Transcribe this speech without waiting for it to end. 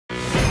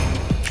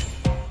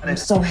I'm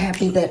so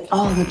happy that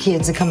all the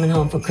kids are coming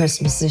home for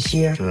Christmas this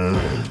year.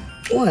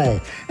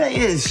 What? Hey,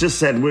 it's just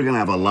that we're gonna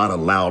have a lot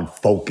of loud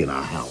folk in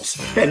our house.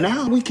 And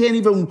now we can't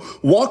even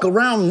walk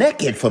around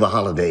naked for the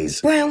holidays.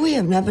 Brian, we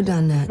have never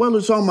done that. Well,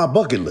 it's on my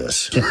bucket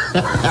list.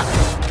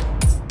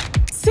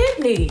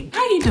 Cydney,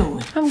 how you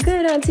doing? I'm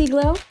good, Auntie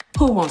Glow.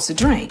 Who wants a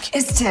drink?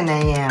 It's 10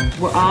 a.m.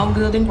 We're all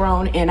good and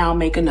grown, and I'll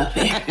make enough.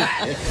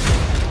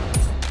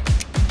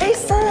 Hey,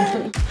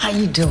 son. How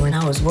you doing?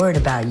 I was worried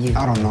about you.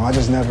 I don't know. I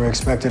just never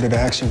expected her to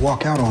actually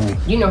walk out on me.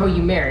 You know who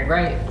you married,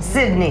 right?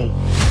 Cydney.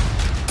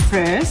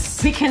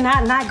 Chris, we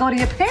cannot not go to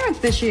your parents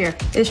this year.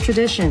 It's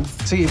tradition.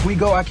 See, if we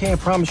go, I can't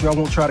promise you I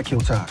won't try to kill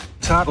Todd.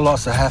 Todd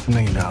lost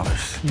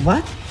 $500,000.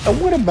 What? And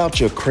what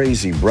about your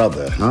crazy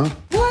brother, huh?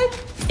 What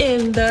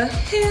in the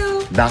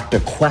hell? Dr.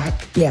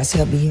 Quack? Yes,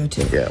 he'll be here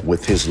too. Yeah,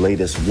 with his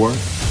latest work.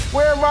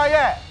 Where am I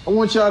at? I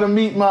want y'all to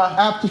meet my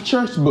after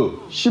church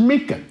boo,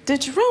 Shamika.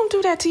 Did Jerome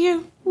do that to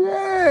you?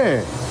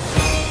 Yeah.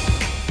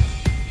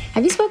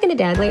 Have you spoken to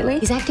Dad lately?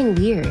 He's acting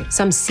weird.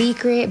 Some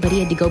secret, but he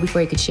had to go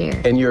before he could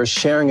share. And you're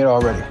sharing it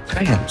already.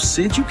 Damn,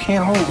 Sid, you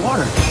can't hold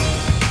water.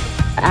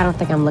 I don't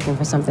think I'm looking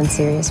for something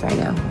serious right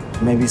now.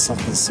 Maybe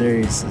something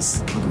serious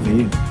is looking for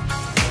you.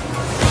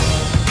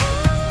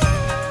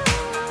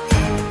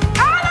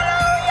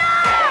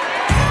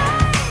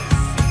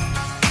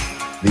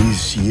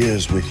 These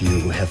years with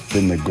you have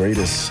been the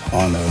greatest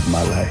honor of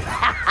my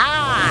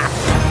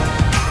life.